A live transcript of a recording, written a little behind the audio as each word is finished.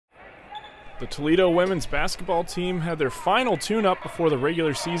The Toledo women's basketball team had their final tune-up before the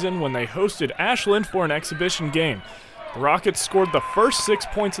regular season when they hosted Ashland for an exhibition game. The Rockets scored the first 6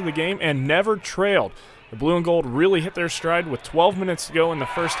 points of the game and never trailed. The blue and gold really hit their stride with 12 minutes to go in the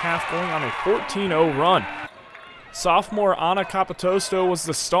first half, going on a 14-0 run. Sophomore Ana Capotosto was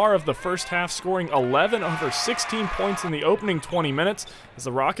the star of the first half, scoring 11 of her 16 points in the opening 20 minutes as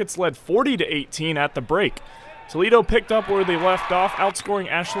the Rockets led 40-18 at the break. Toledo picked up where they left off, outscoring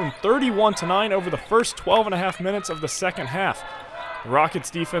Ashland 31-9 over the first 12.5 minutes of the second half. The Rockets'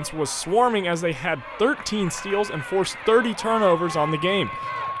 defense was swarming as they had 13 steals and forced 30 turnovers on the game.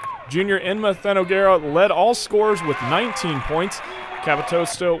 Junior Inma Zanoguera led all scorers with 19 points.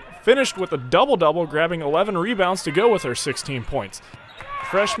 Capotosto finished with a double-double, grabbing 11 rebounds to go with her 16 points.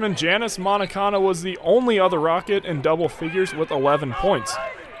 Freshman Janice Monicana was the only other Rocket in double figures with 11 points.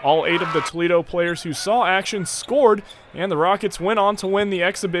 All 8 of the Toledo players who saw action scored, and the Rockets went on to win the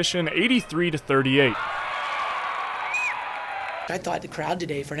exhibition 83-38. I thought the crowd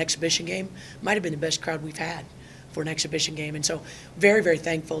today for an exhibition game might have been the best crowd we've had for an exhibition game. And so very, very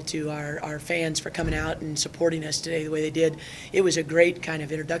thankful to our fans for coming out and supporting us today the way they did. It was a great kind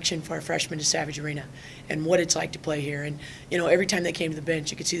of introduction for our freshmen to Savage Arena and what it's like to play here. And, you know, every time they came to the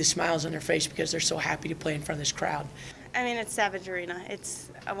bench, you could see the smiles on their face because they're so happy to play in front of this crowd. I mean, it's Savage Arena.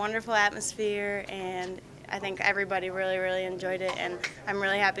 It's a wonderful atmosphere, and I think everybody really, really enjoyed it. And I'm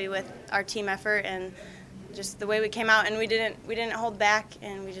really happy with our team effort and just the way we came out. And we didn't hold back,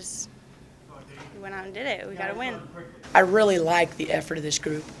 and we went out and did it. We got to win. I really like the effort of this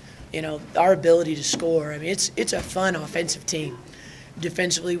group. You know, our ability to score. I mean, it's a fun offensive team.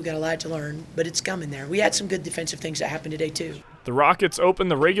 Defensively, we've got a lot to learn, but it's coming there. We had some good defensive things that happened today, too. The Rockets opened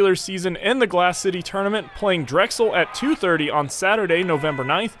the regular season in the Glass City tournament, playing Drexel at 2:30 on Saturday, November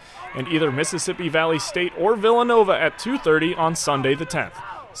 9th, and either Mississippi Valley State or Villanova at 2:30 on Sunday the 10th.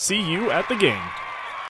 See you at the game.